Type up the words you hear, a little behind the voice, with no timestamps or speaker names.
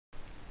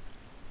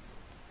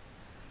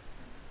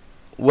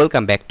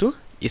Welcome back to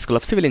School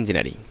of Civil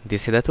Engineering.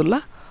 This is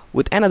Hedaetullah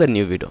with another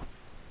new video.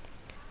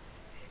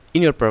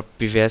 In your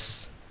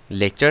previous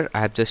lecture,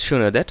 I have just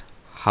shown you that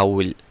how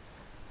we'll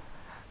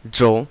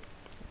draw,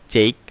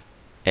 check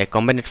a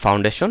combined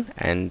foundation,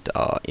 and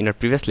in our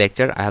previous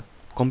lecture, I have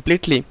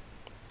completely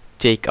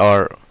checked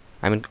we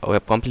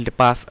have completely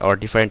passed our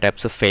different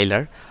types of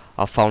failure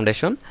of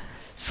foundation.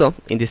 So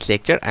in this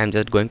lecture, I am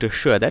just going to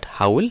show you that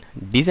how we'll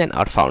design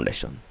our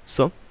foundation.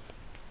 So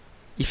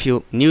if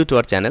you new to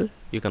our channel,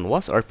 you can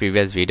watch our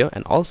previous video,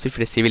 and also if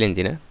you're a civil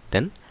engineer,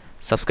 then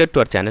subscribe to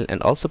our channel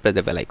and also press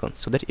the bell icon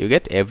so that you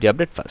get every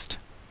update first.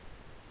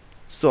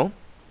 So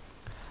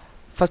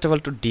first of all,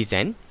 to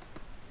design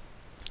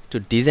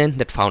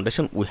that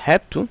foundation, we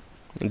have to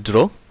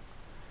draw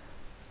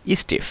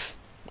steps.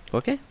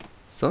 Okay,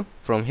 so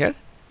from here,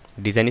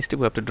 design step,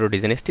 we have to draw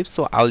design steps.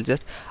 So I'll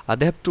just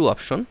they have two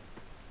options.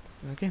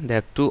 Okay, they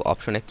have two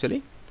options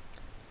actually,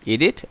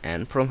 edit,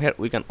 and from here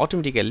we can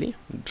automatically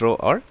draw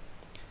our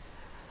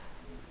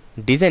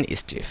design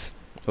step.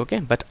 Okay,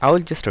 but I will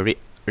just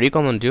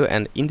recommend you,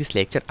 and in this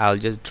lecture I will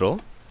just draw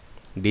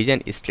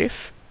design step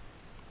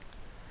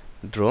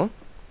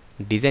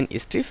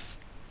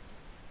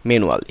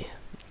manually.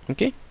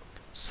 Okay,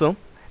 so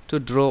to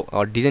draw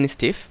our design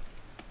step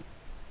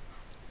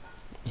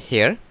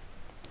here,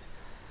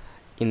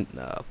 in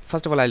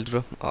first of all I'll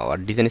draw our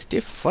design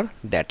step for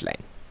that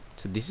line.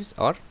 So this is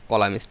our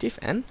column step,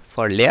 and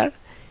for layer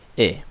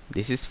A,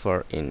 this is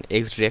for in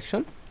X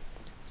direction.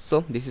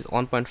 So this is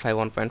 1.5,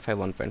 1.5,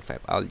 1.5.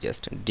 I'll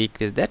just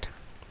decrease that.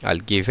 I'll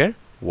give here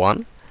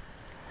 1.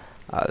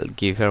 I'll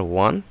give here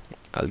 1.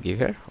 I'll give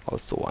here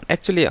also 1.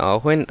 Actually,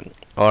 when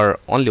or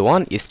only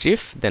one strip,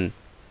 then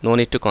no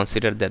need to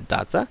consider that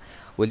data.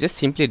 We'll just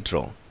simply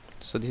draw.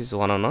 So this is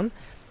 1 on 1.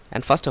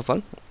 And first of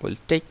all, we'll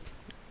take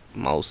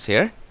mouse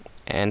here,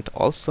 and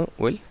also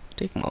we'll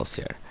take mouse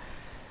here.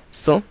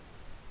 So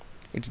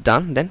it's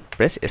done. Then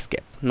press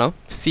escape. Now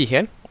see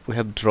here, we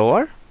have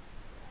drawer.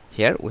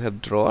 Here we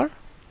have drawer.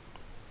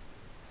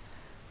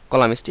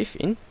 Column step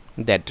in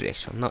that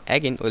direction. Now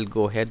again we'll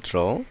go ahead,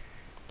 draw,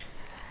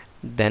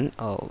 then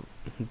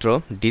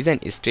draw design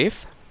step,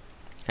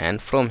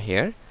 and from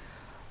here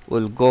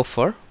we'll go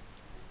for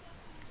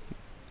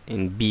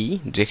in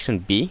B direction,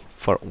 B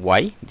for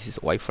Y. This is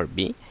Y for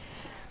B,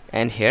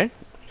 and here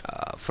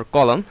for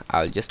column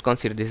I'll just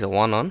consider this a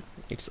 1 on.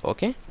 It's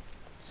okay.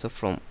 So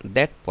from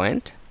that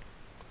point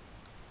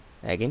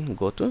again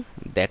go to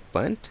that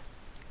point.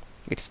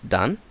 It's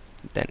done.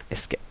 Then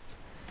escape.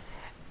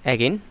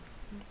 Again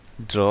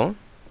draw,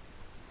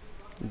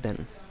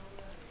 then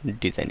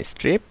design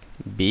strip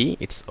B,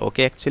 it's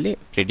okay actually,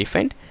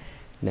 predefined.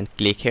 Then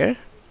click here,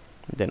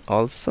 then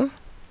also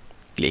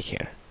click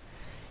here.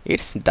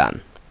 It's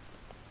done.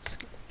 So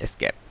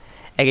escape.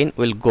 Again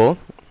we'll go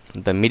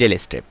the middle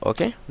step.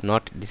 Okay,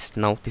 not this,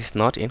 now this is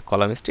not in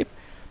column strip,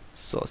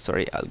 so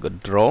sorry, I'll go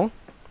draw,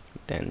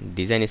 then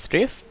design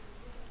strip,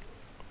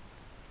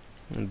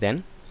 and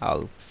then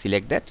I'll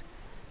select that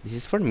this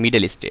is for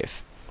middle step,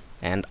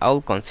 and I'll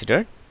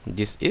consider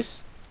this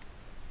is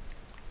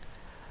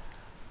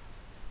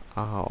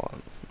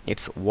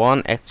it's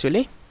 1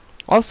 actually.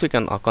 Also we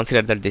can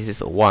consider that this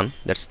is 1.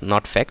 That's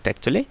not fact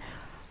actually,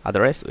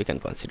 otherwise we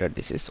can consider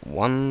this is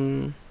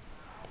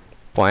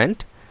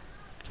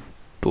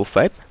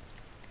 1.25.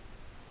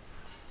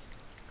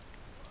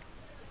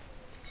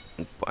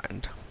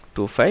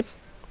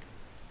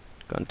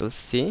 Control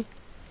C,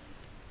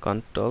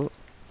 Control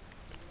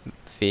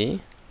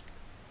V,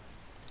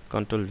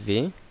 Control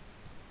V,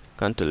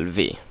 Control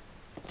V.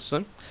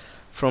 So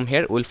from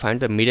here we'll find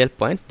the middle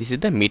point. This is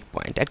the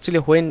midpoint. Actually,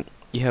 when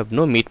you have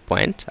no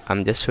midpoint,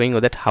 I'm just showing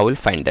you that how we'll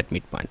find that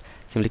midpoint.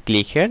 Simply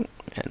click here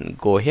and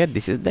go here.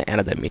 This is the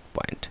another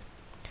midpoint,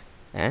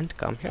 and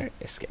come here,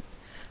 escape.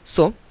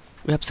 So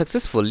we have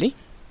successfully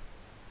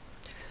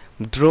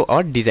draw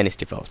our design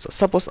step. Also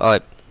suppose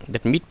that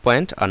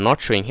midpoint are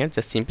not showing here,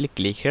 just simply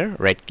click here,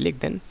 right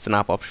click, then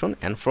snap option,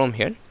 and from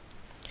here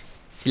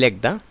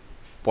select the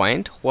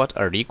point what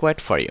are required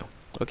for you.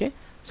 Okay,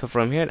 so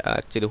from here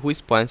actually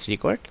which points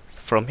required,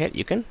 from here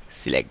you can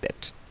select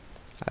that.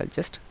 I'll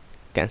just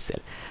cancel.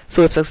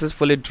 So we've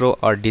successfully draw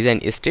our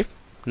design step.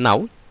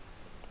 Now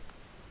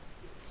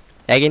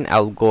again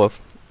I'll go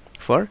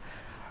for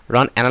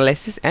run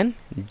analysis and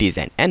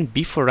design, and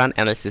before run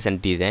analysis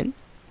and design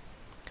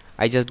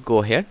I just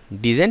go here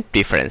design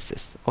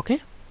preferences.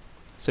 Okay,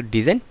 so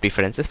design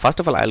preferences, first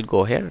of all I'll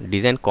go here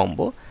design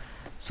combo.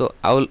 So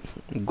I will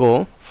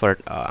go for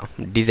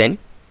design,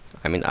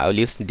 I will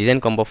use design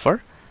combo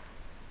for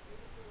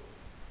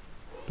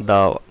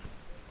the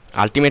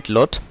ultimate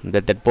load,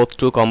 that both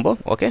two combo.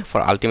 Okay,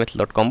 for ultimate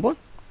load combo.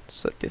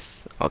 So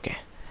this, okay.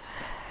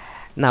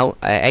 Now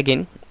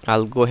again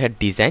I'll go ahead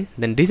design,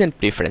 then design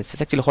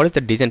preferences. Actually, what is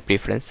the design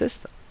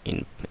preferences?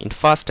 In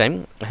first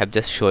time I have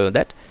just show you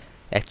that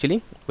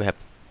actually we have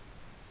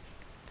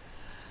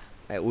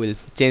I will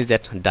change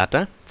that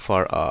data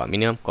for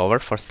minimum cover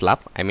for slab,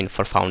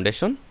 for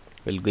foundation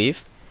we'll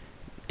give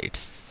it's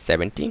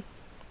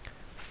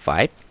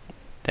 75,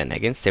 then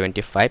again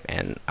 75,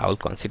 and I will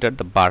consider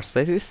the bar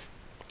size is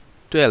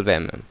 12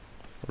 mm,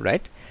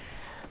 right?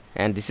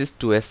 And this is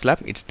 2S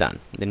slab, it's done.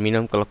 Then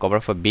minimum color cover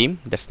for beam,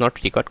 that's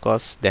not required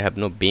because they have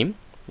no beam,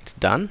 it's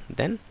done.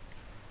 Then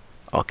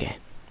okay,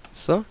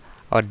 so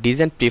our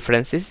design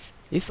preferences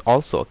is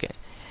also okay.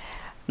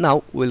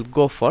 Now we'll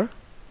go for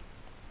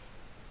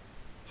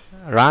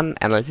run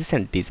analysis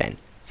and design.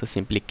 So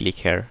simply click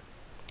here,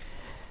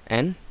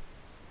 and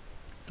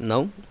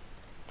now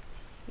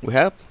we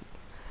have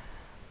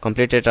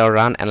completed our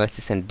run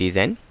analysis and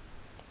design.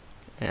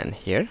 And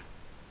here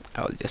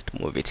I will just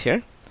move it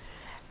here,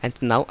 and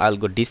now I'll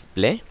go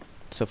display.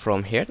 So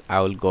from here I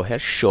will go here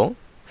show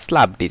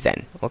slab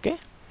design. Okay,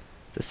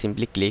 so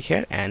simply click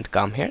here and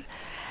come here.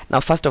 Now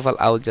first of all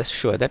I will just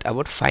show that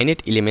about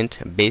finite element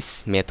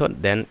base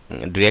method, then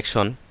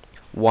direction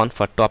 1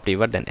 for top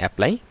river, then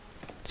apply.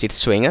 So it's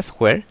showing us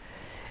where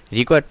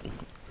required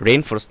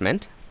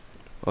reinforcement,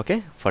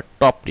 okay, for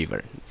top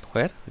river,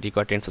 where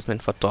required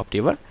reinforcement for top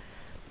river.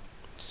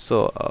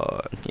 So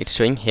it's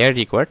showing here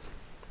required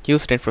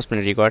huge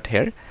reinforcement required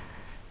here.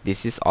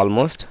 This is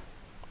almost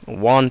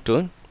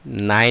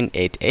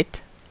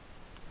 12988,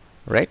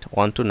 right?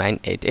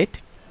 12988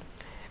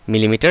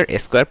 millimeter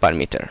square per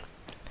meter.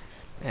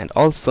 And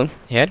also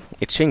here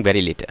it's showing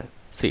very little.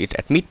 So it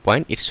at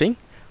midpoint it's showing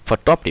for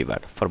top river,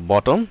 for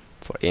bottom,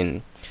 for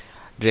in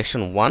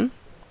direction 1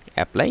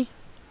 apply.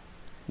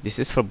 This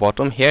is for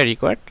bottom, here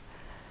required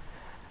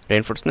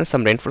reinforcement,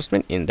 some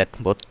reinforcement in that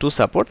both two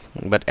support,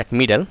 but at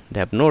middle they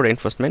have no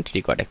reinforcement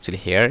required actually,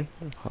 here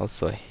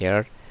also,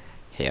 here.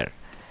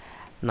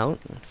 Now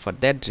for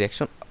that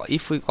direction,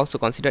 if we also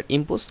consider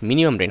impose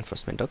minimum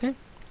reinforcement, okay,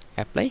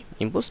 apply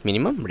impose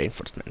minimum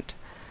reinforcement.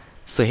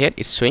 So here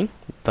it's showing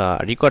the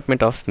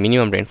requirement of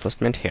minimum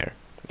reinforcement, here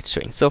it's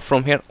showing. So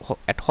from here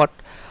at what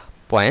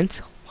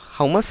points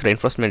how much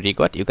reinforcement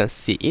required, you can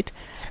see it.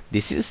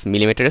 This is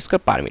millimeter square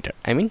per meter,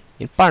 I mean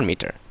in per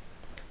meter.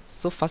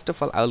 So first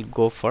of all I will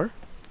go for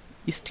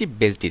strip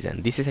based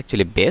design. This is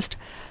actually best.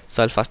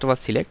 So I'll first of all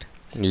select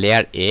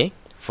layer A.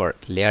 For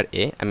layer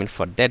A, I mean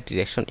for that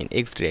direction, in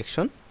X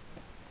direction,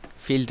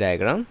 field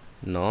diagram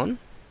none.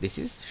 This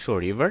is show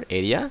river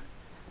area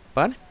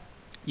per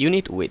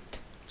unit width.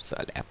 So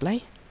I'll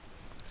apply.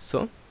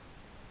 So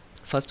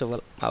first of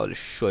all I will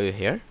show you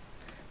here,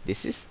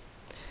 this is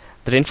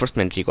the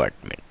reinforcement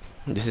requirement.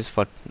 This is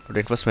for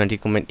reinforcement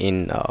requirement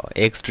in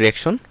X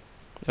direction,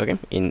 okay,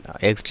 in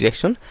X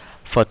direction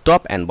for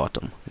top and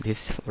bottom.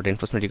 This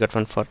reinforcement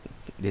requirement for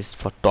this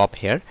for top,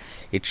 here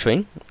it's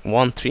showing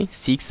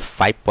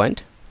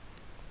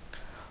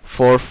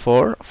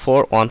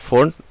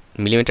 1365.44414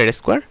 millimeter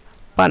square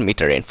per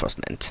meter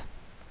reinforcement.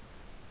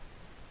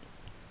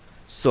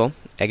 So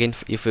again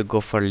if we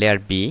go for layer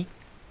B,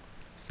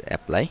 so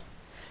apply,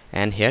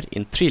 and here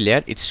in 3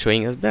 layer it's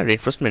showing us the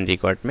reinforcement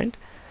requirement.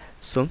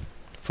 So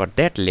for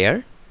that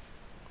layer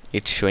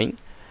it's showing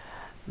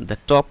the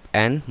top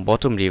and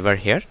bottom river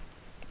here,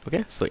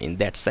 okay. So in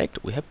that side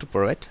we have to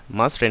provide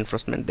much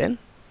reinforcement than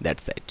that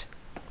side.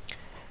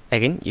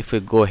 Again if we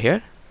go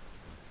here,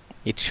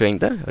 it's showing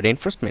the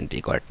reinforcement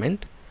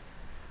requirement,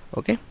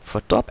 okay,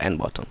 for top and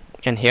bottom.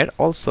 And here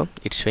also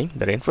it's showing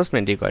the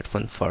reinforcement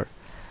requirement for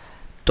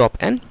top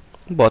and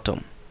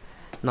bottom.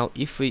 Now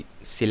if we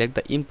select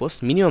the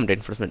impose minimum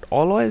reinforcement,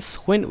 always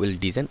when we'll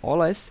design,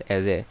 always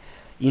as a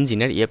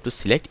engineer you have to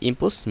select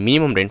impose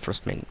minimum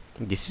reinforcement.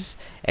 This is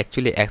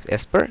actually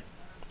as per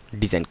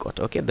design code,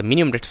 okay, the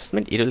minimum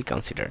reinforcement it will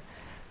consider.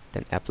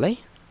 Then apply,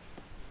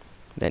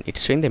 then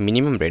it's showing the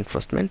minimum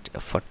reinforcement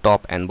for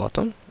top and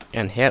bottom,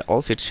 and here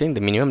also it's showing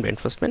the minimum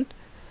reinforcement,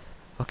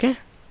 okay,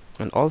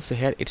 and also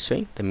here it's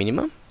showing the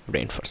minimum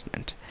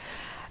reinforcement.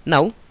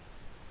 Now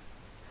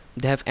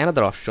they have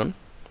another option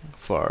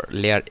for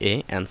layer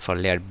A and for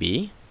layer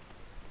B,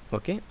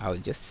 okay. I will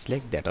just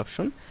select that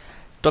option,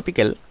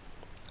 topical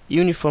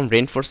uniform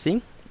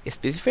reinforcing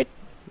specified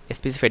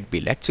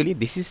build. Actually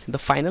this is the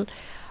final.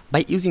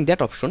 By using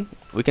that option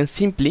we can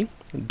simply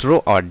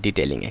draw our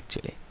detailing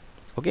actually,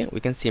 okay, we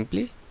can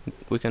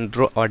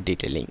draw our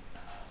detailing.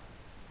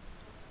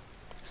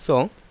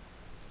 So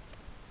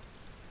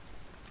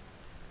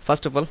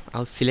first of all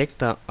I'll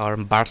select our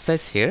bar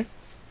size here,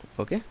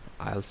 okay.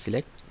 I'll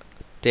select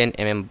 10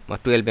 mm,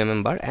 12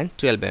 mm bar and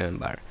 12 mm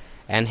bar,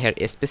 and here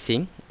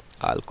spacing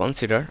I'll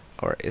consider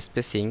our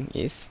spacing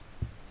is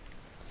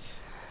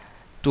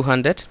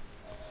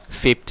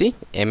 250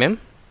 mm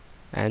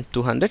and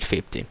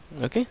 250,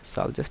 okay.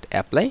 So I'll just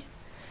apply.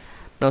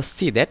 Now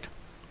see that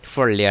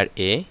for layer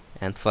A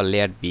and for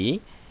layer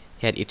B,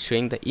 here it's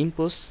showing the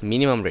impose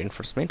minimum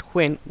reinforcement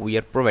when we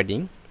are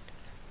providing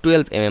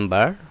 12 mm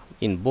bar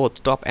in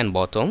both top and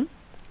bottom,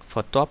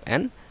 for top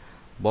and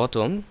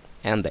bottom,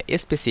 and the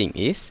spacing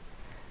is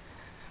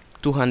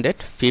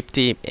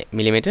 250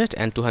 millimeter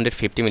and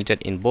 250 millimeter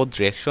in both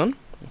direction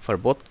for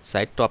both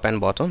side, top and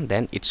bottom.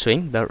 Then it's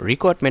showing the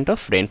requirement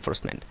of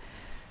reinforcement,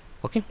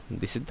 okay.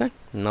 This is the,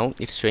 now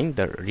it's showing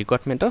the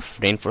requirement of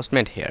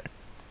reinforcement here.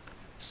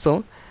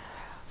 So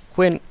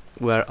when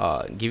we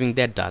are giving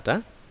that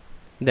data,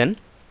 then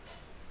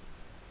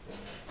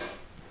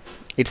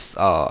it's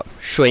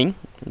showing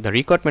the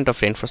requirement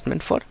of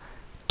reinforcement for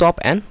top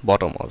and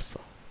bottom also,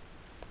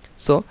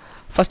 So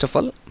first of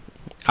all,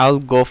 I'll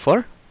go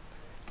for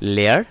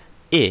layer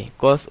A,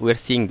 because we're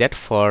seeing that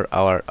for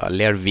our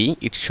layer V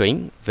it's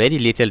showing very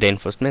little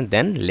reinforcement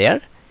than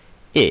layer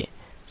A.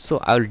 So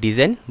I'll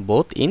design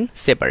both in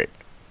separate.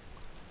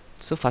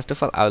 So first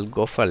of all, I'll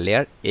go for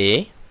layer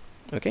A,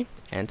 okay,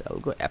 and I'll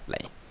go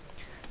apply.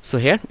 So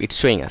here it's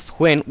showing us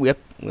when we are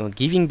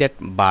giving that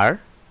bar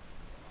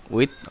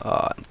with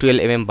 12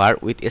 mm bar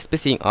with a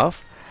spacing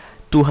of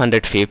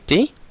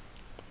 250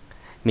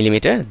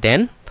 millimeter,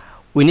 then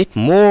we need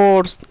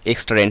more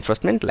extra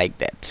reinforcement like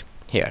that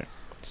here.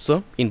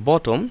 So in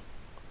bottom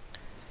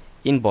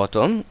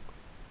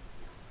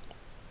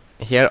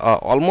here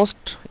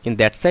almost in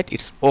that side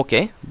it's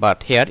okay,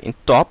 but here in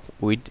top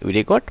we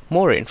got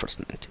more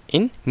reinforcement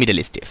in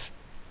middle stiff,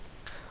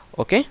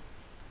 okay,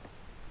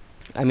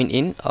 I mean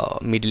in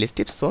middle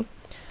stiff. So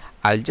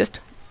I'll just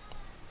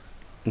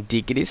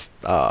decrease,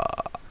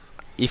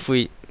 if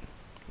we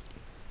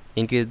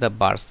increase the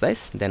bar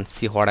size, then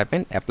see what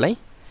happened. Apply.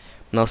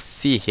 Now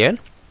see here,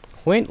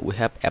 when we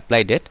have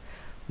applied it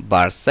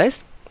bar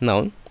size,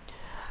 now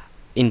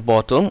in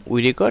bottom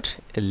we record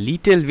a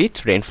little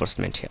bit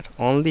reinforcement here,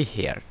 only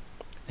here,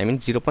 I mean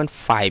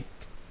 0.5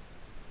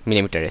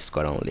 millimeter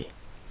square only.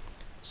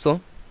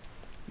 So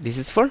this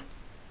is for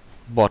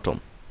bottom,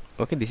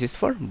 okay, this is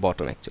for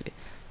bottom actually.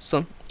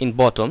 So in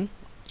bottom,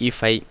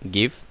 if I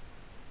give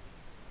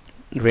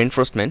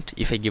reinforcement,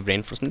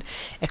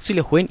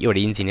 actually when you're an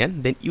engineer,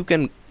 then you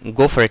can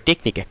go for a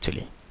technique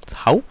actually. So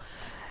how?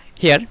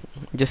 Here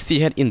just see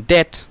here, in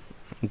that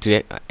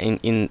till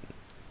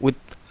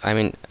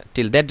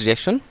that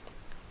direction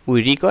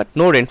we record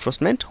no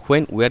reinforcement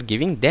when we are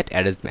giving that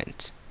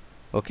arrangement,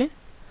 okay,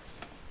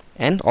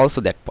 and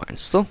also that point.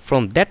 So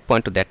from that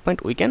point to that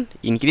point we can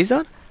increase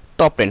our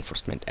top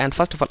reinforcement. And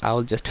first of all, I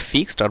will just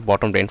fix our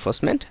bottom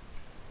reinforcement.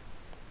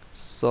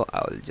 So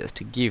I will just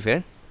give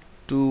here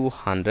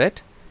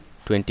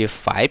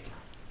 225,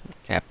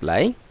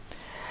 apply.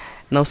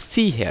 Now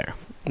see here,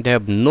 they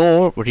have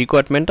no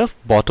requirement of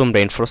bottom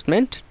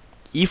reinforcement.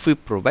 If we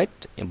provide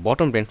a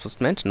bottom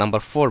reinforcement number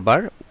 4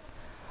 bar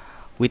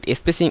with a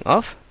spacing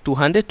of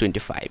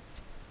 225,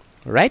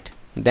 right,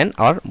 then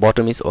our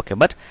bottom is okay.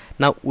 But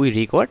now we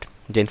record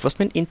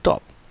reinforcement in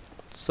top.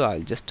 So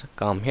I'll just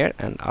come here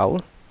and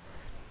I'll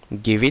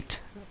give it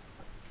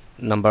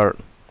number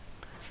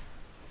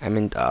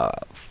 14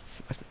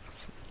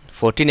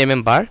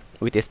 mm bar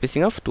with a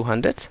spacing of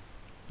 200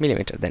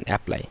 millimeter, then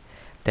apply.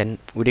 Then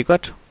we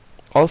record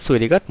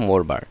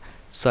more bar.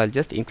 So I'll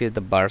just increase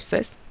the bar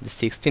size, the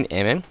 16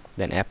 mm,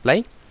 then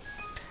apply.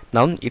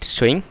 Now it's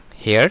showing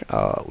here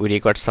we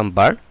record some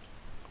bar.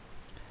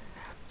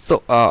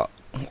 So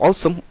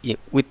also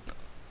with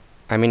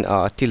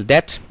till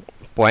that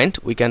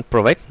point we can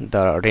provide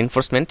the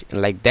reinforcement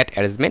like that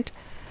arrangement.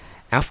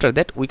 After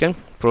that we can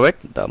provide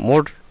the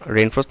more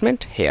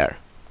reinforcement here.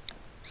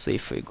 So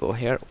if we go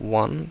here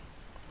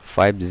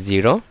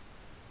 150,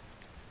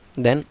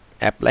 then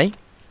apply.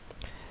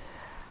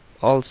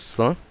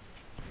 Also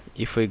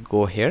if we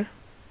go here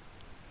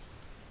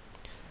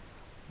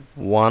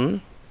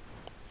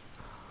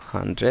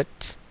 100,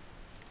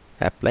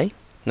 apply.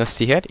 Now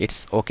see here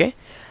it's okay,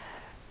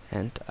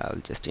 and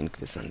I'll just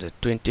increase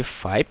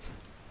 125,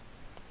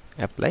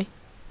 apply.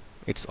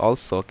 It's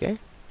also okay.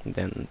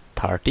 Then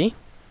 30,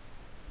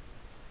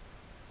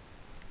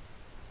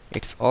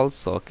 it's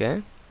also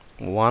okay.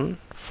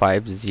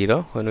 150,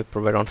 when we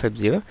provide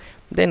 150,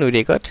 then we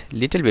record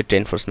little bit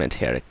reinforcement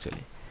here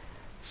actually.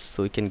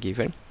 So we can give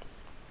it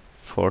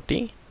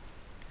 40,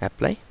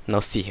 apply. Now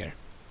see here,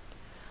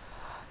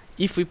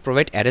 if we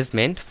provide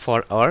arrangement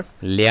for our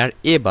layer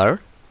A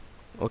bar,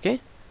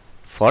 okay,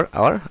 for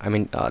our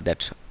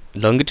that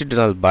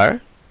longitudinal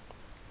bar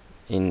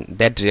in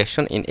that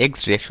direction, in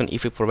X direction,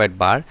 if we provide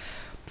bar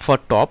for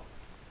top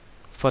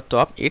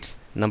it's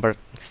number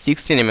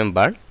 16 mm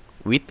bar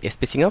with a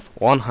spacing of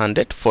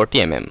 140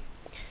 mm,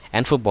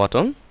 and for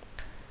bottom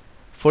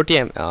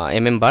 14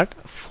 mm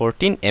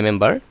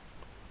bar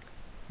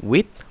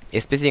with a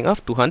spacing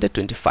of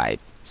 225.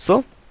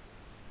 So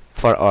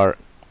for our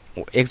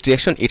X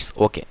direction it's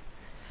okay.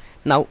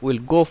 Now we'll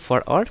go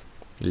for our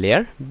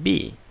layer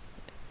B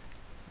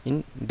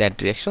in that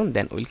direction,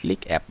 then we'll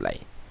click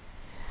apply.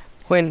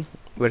 When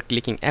we're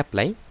clicking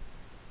apply,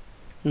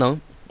 now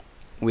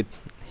with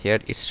here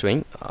it's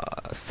showing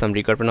some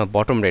requirement of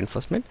bottom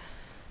reinforcement.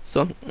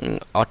 So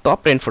our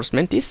top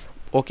reinforcement is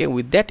okay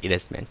with that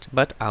arrangement,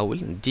 but I will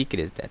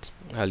decrease that.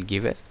 I'll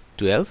give it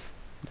 12,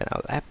 then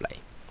I'll apply.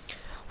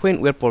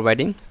 When we're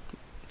providing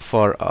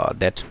for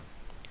that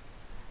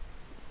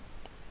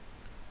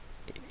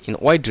in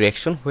Y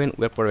direction, when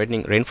we're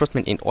providing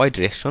reinforcement in Y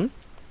direction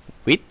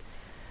with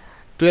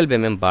 12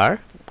 mm bar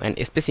and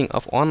a spacing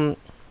of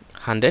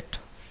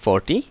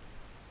 140,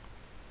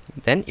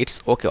 then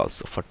it's okay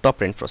also for top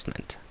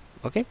reinforcement,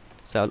 okay.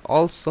 So I'll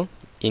also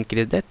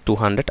increase that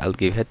 200, I'll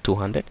give it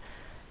 200,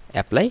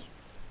 apply.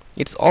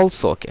 It's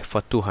also okay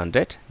for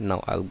 200.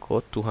 Now I'll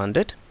go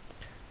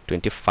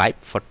 225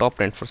 for top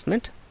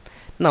reinforcement.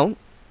 Now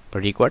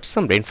record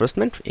some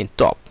reinforcement in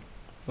top,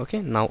 okay.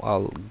 Now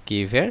I'll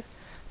give here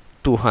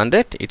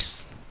 200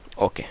 it's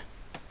okay.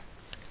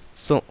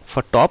 So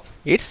for top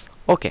it's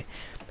okay,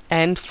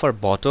 and for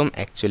bottom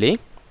actually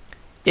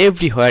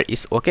everywhere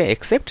is okay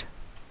except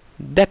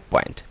that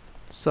point.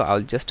 So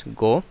I'll just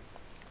go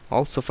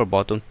also for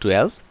bottom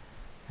 12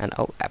 and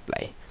I'll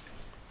apply.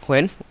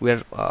 When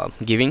we're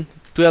giving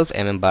 12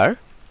 mm bar,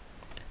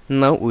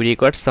 now we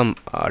require some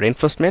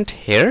reinforcement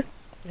here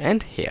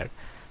and here.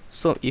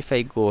 So if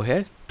I go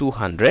here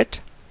 200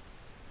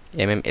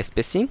 mm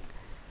spacing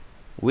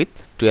with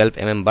 12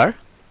 mm bar,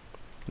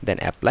 then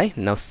apply.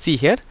 Now see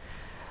here,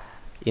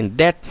 in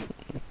that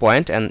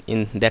point and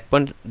in that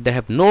point there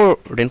have no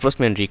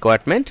reinforcement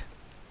requirement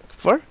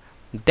for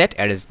that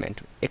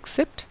arrangement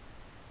except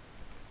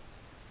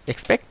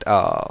expect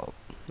that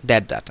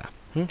data.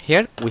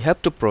 Here we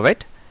have to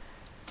provide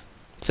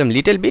some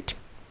little bit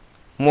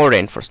more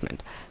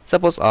reinforcement.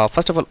 Suppose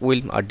first of all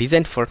we'll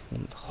design for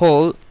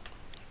whole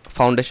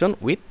foundation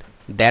with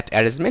that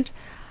arrangement,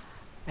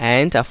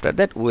 and after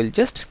that we'll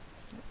just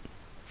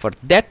for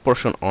that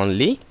portion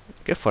only,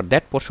 okay, for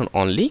that portion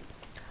only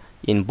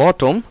in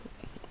bottom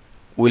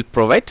we'll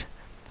provide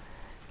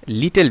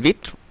little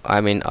bit,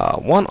 I mean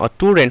 1 or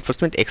 2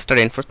 reinforcement, extra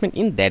reinforcement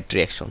in that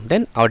direction.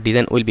 Then our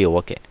design will be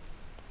okay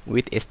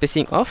with a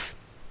spacing of,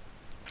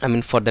 I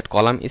mean for that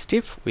column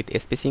strip with a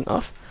spacing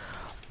of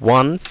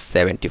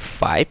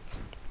 175.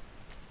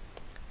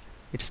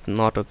 It's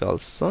not okay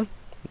also.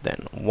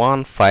 Then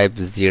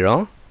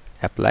 150,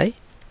 apply.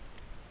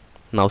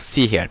 Now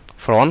see here,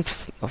 for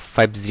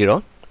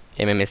 150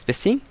 mm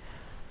spacing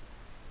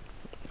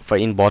for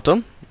in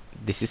bottom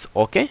this is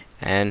okay,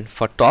 and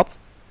for top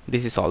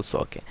this is also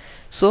okay.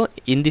 So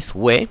in this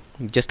way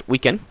just we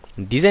can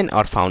design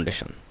our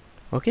foundation.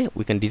 Okay,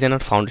 we can design our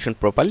foundation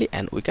properly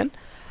and we can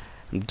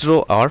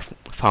draw our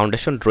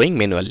foundation drawing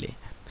manually.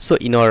 So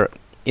in our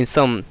next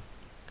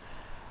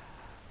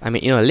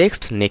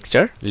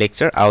lecture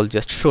I will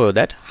just show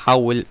that how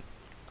we'll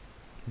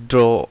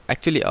draw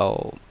actually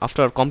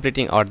after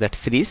completing our that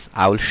series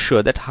I will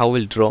show that how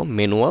we'll draw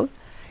manual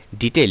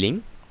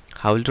detailing,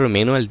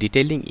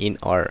 in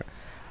our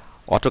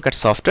AutoCAD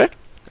software.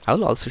 I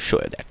will also show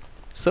you that.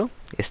 So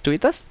stay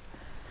with us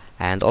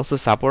and also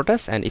support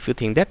us, and if you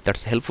think that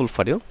that's helpful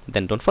for you,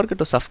 then don't forget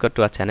to subscribe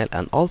to our channel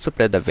and also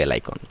press the bell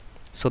icon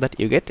so that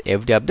you get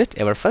every update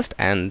ever first.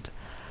 And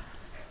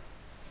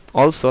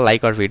also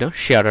like our video,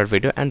 share our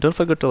video, and don't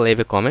forget to leave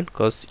a comment,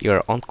 because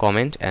your own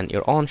comment and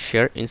your own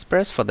share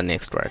inspires for the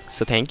next work.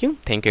 So thank you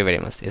very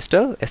much.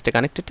 Stay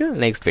connected till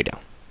next video.